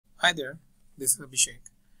Hi there, this is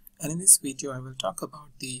Abhishek, and in this video I will talk about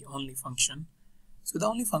the only function. So the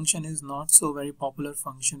only function is not so very popular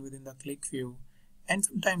function within the QlikView, and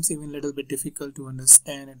sometimes even a little bit difficult to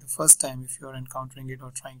understand at the first time if you are encountering it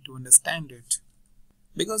or trying to understand it.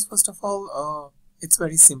 Because first of all, it's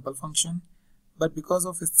very simple function, but because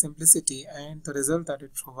of its simplicity and the result that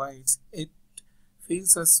it provides, it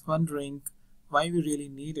feels us wondering why we really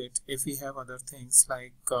need it if we have other things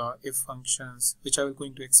like if functions, which I will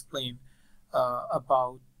going to explain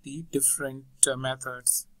about the different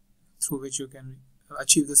methods through which you can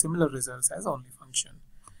achieve the similar results as only function.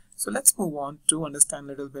 So let's move on to understand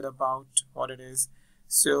a little bit about what it is.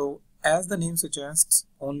 So as the name suggests,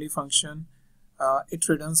 only function, it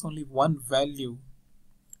returns only one value,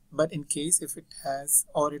 but in case if it has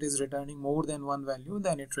or it is returning more than one value,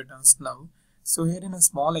 then it returns null. So here in a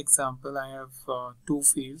small example, I have two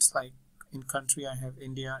fields, like in country I have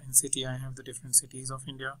India, in city I have the different cities of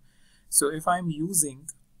India. So if I'm using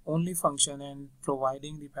only function and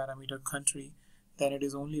providing the parameter country, then it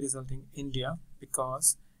is only resulting India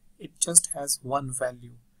because it just has one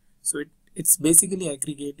value. So it's basically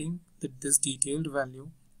aggregating this detailed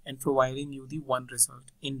value and providing you the one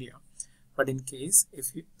result, India. But in case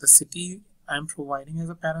if the city I'm providing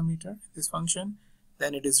as a parameter, this function,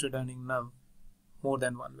 then it is returning null, more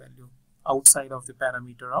than one value outside of the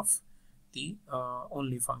parameter of the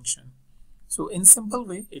only function. So in simple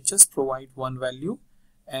way, it just provides one value,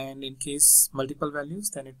 and in case multiple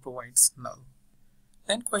values, then it provides null.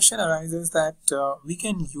 Then question arises that we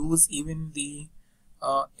can use even the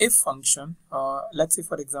if function. Let's say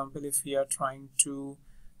for example, if we are trying to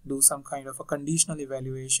do some kind of a conditional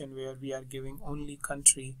evaluation where we are giving only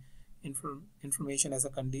country information as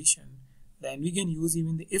a condition, then we can use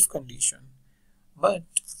even the if condition. But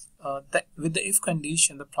with the if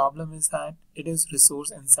condition, the problem is that it is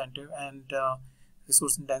resource intensive and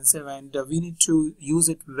we need to use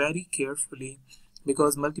it very carefully,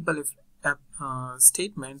 because multiple if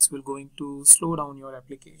statements will going to slow down your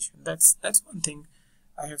application. That's one thing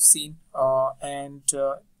I have seen,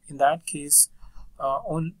 in that case,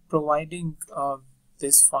 on providing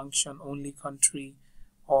this function only country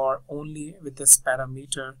or only with this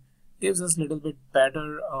parameter gives us a little bit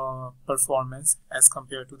better performance as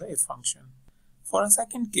compared to the if function. For a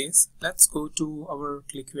second case, let's go to our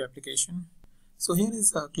QlikView application. So here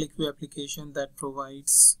is a QlikView application that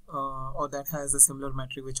provides or that has a similar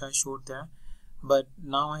metric which I showed there, but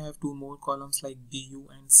now I have two more columns like BU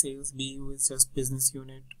and sales. BU is just business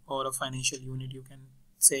unit or a financial unit, you can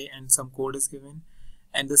say, and some code is given,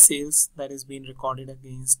 and the sales that is being recorded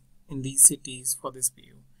against in these cities for this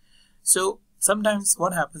BU. So sometimes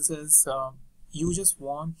what happens is you just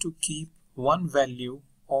want to keep one value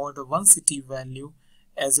or the one city value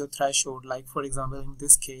as your threshold. Like for example, in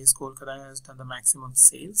this case, Kolkata has done the maximum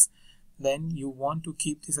sales. Then you want to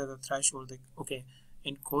keep this as a threshold. Like, okay,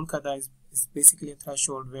 in Kolkata is basically a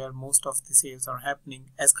threshold where most of the sales are happening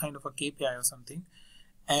as kind of a KPI or something,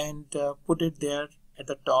 and put it there at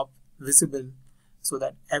the top visible so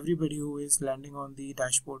that everybody who is landing on the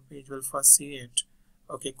dashboard page will first see it.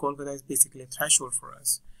 Okay, Kolkata is basically a threshold for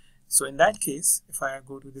us. So in that case, if I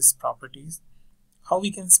go to this properties, how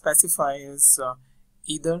we can specify is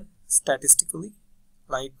either statistically,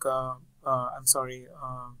 like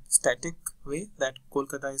static way that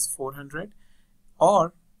Kolkata is 400,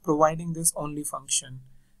 or providing this only function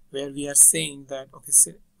where we are saying that okay,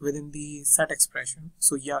 within the set expression.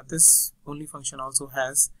 So yeah, this only function also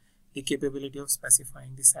has the capability of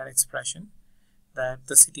specifying the set expression that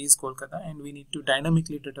the city is Kolkata, and we need to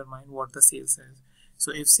dynamically determine what the sales is.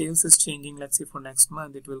 So if sales is changing, let's say for next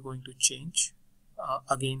month, it will going to change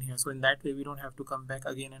again here. So in that way, we don't have to come back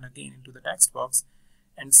again and again into the text box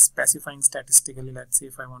and specifying statistically. Let's say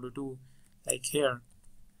if I want to do like here,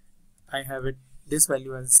 I have it this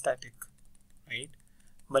value as static, right?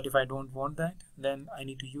 But if I don't want that, then I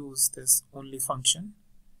need to use this only function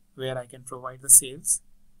where I can provide the sales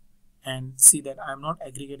and see that I'm not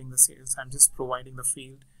aggregating the sales, I'm just providing the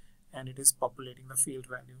field and it is populating the field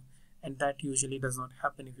value. And that usually does not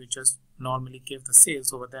happen if you just normally give the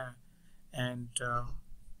sales over there and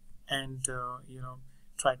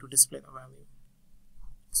try to display the value.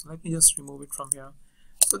 So let me just remove it from here.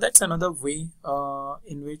 So that's another way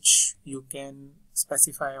in which you can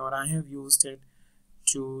specify, or I have used it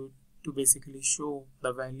to basically show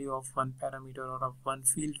the value of one parameter or of one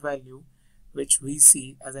field value, which we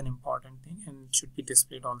see as an important thing and should be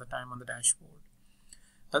displayed all the time on the dashboard.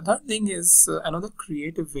 The third thing is another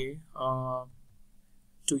creative way to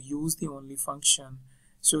use the only function.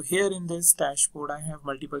 So here in this dashboard, I have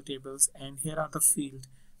multiple tables and here are the field.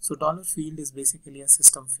 So dollar field is basically a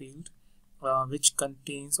system field which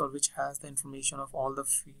contains or which has the information of all the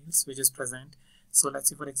fields which is present. So let's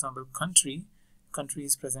say for example country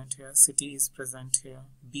is present here, city is present here,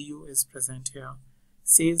 BU is present here,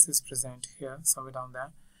 sales is present here, somewhere down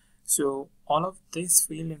there. So all of this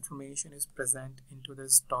field information is present into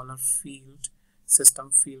this dollar field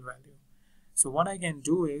system field value. So what I can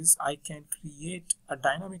do is I can create a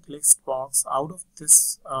dynamic list box out of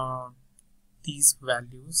this these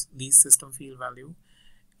values, these system field value,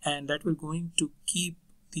 and that will going to keep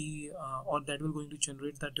the or that will going to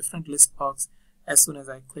generate the different list box as soon as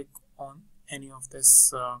I click on any of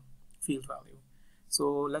this field value.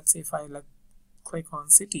 So let's say if I click on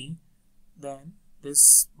city, then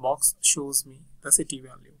this box shows me the city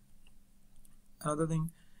value. Another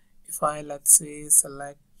thing, if I let's say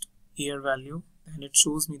select year value, then it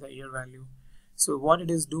shows me the year value. So what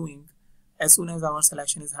it is doing, as soon as our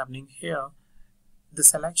selection is happening here, the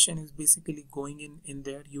selection is basically going in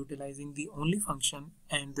there, utilizing the only function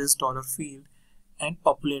and this dollar field and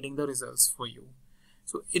populating the results for you.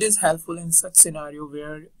 So it is helpful in such scenario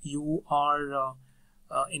where you are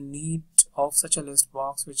in need of such a list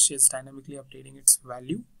box which is dynamically updating its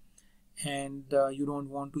value, and you don't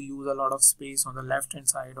want to use a lot of space on the left hand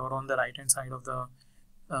side or on the right hand side of the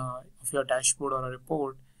of your dashboard or a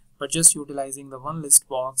report, but just utilizing the one list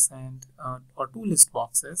box and or two list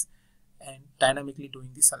boxes and dynamically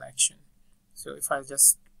doing the selection. So if I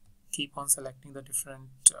just keep on selecting the different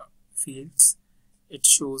fields, it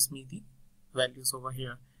shows me the values over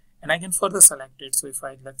here, and I can further select it. So if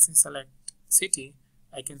I let's say select city,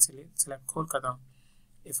 I can select Kolkata.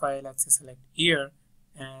 If I let's say select year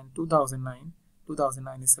and 2009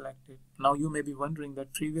 is selected. Now you may be wondering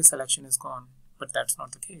that previous selection is gone, but that's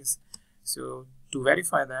not the case. So to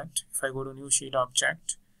verify that, if I go to new sheet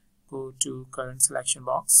object, go to current selection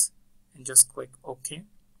box and just click OK.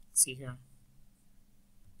 See here,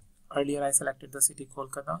 earlier I selected the city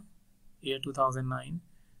Kolkata, year 2009.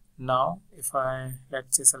 Now if I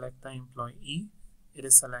let's say select the employee, it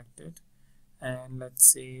is selected, and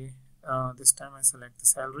let's say this time I select the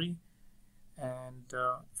salary, and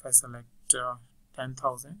if I select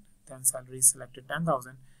 10,000, then salary is selected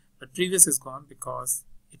 10,000, but previous is gone because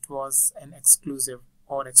it was an exclusive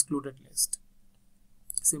or excluded list.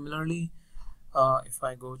 Similarly, if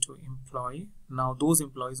I go to employee, now those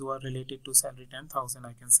employees who are related to salary 10,000,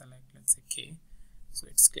 I can select let's say K, so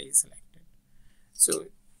it's K is selected.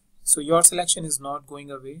 So your selection is not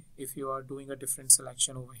going away if you are doing a different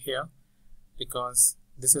selection over here, because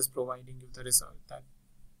this is providing you the result that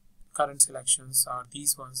current selections are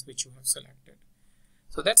these ones which you have selected.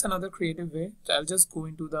 So that's another creative way. So I'll just go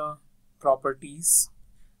into the properties.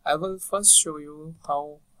 I will first show you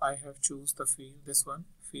how I have choose the field, this one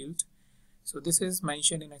field. So this is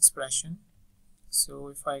mentioned in expression. So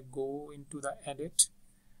if I go into the edit,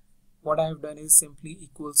 what I have done is simply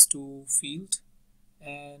equals to field,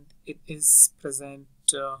 and it is present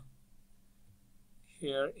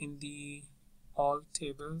here in the all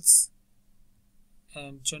tables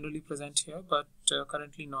and generally present here, but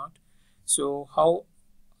currently not. So how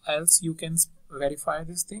else you can verify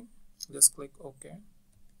this thing? Just click OK,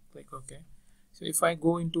 click OK. So if I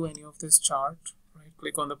go into any of this chart, right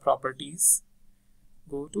click on the properties,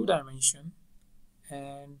 go to dimension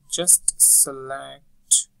and just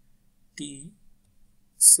select the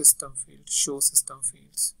system field, show system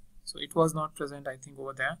fields. So it was not present I think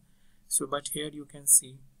over there. So but here you can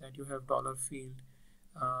see that you have dollar field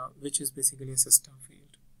which is basically a system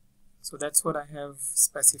field. So that's what I have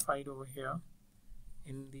specified over here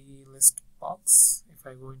in the list box. If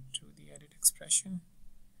I go into the edit expression,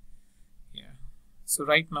 yeah, so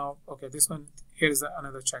right now, okay, this one here is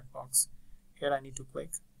another checkbox. Here I need to click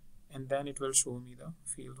and then it will show me the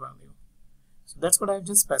field value. So that's what I've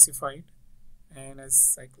just specified, and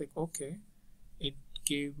as I click OK, it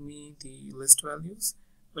gave me the list values.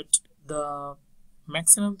 But the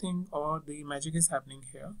maximum thing or the magic is happening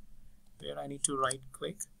here, where I need to right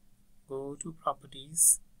click, go to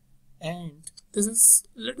properties, and this is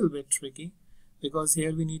a little bit tricky because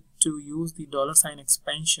here we need to use the $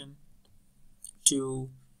 expansion to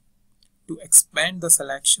expand the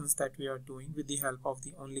selections that we are doing with the help of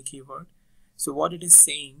the only keyword. So what it is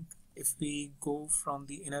saying, if we go from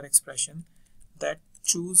the inner expression, that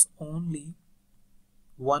choose only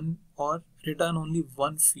one or return only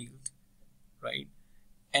one field, right,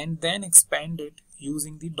 and then expand it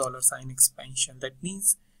using the $ expansion. That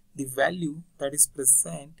means the value that is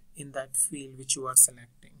present in that field which you are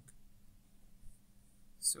selecting.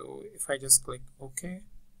 So if I just click OK,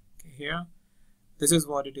 here, this is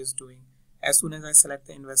what it is doing. As soon as I select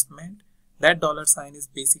the investment, that $ is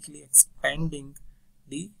basically expanding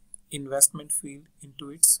the investment field into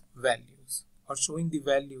its values, or showing the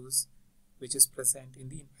values which is present in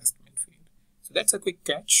the investment field. So that's a quick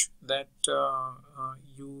catch that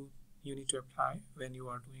you need to apply when you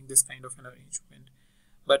are doing this kind of an arrangement.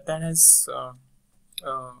 But that has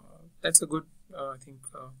that's a good I think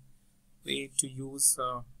way to use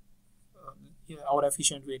or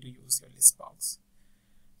efficient way to use your list box.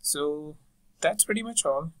 So that's pretty much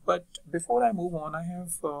all. But before I move on, I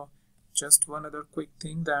have just one other quick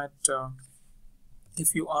thing, that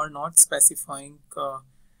if you are not specifying,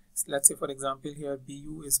 let's say for example here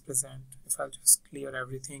BU is present. If I'll just clear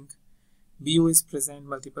everything, BU is present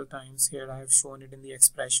multiple times. Here I have shown it in the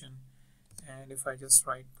expression, and if I just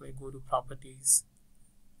right click, go to properties,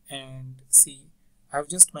 and see, I've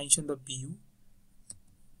just mentioned the BU,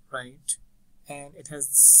 right, and it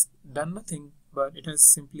has done nothing, but it has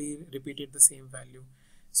simply repeated the same value.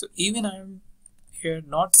 So even I am here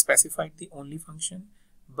not specified the only function,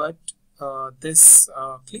 but this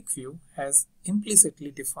QlikView has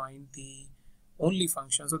implicitly defined the only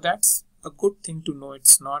function. So that's a good thing to know.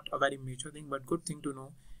 It's not a very major thing, but good thing to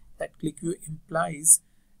know that QlikView implies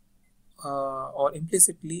or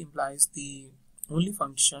implicitly implies the only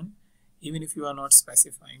function even if you are not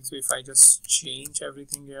specifying. So if I just change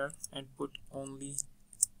everything here and put only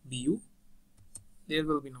BU, there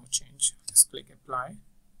will be no change. Just click apply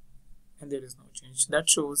and there is no change. That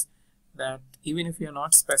shows that even if you are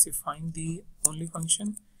not specifying the only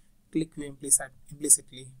function, QlikView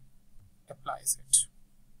implicitly applies it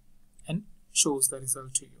and shows the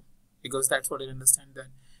result to you, because that's what it understands, that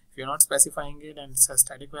if you're not specifying it and it's a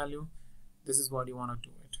static value, this is what you want to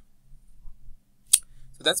do it.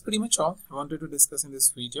 So that's pretty much all I wanted to discuss in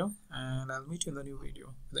this video, and I'll meet you in the new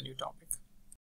video with a new topic.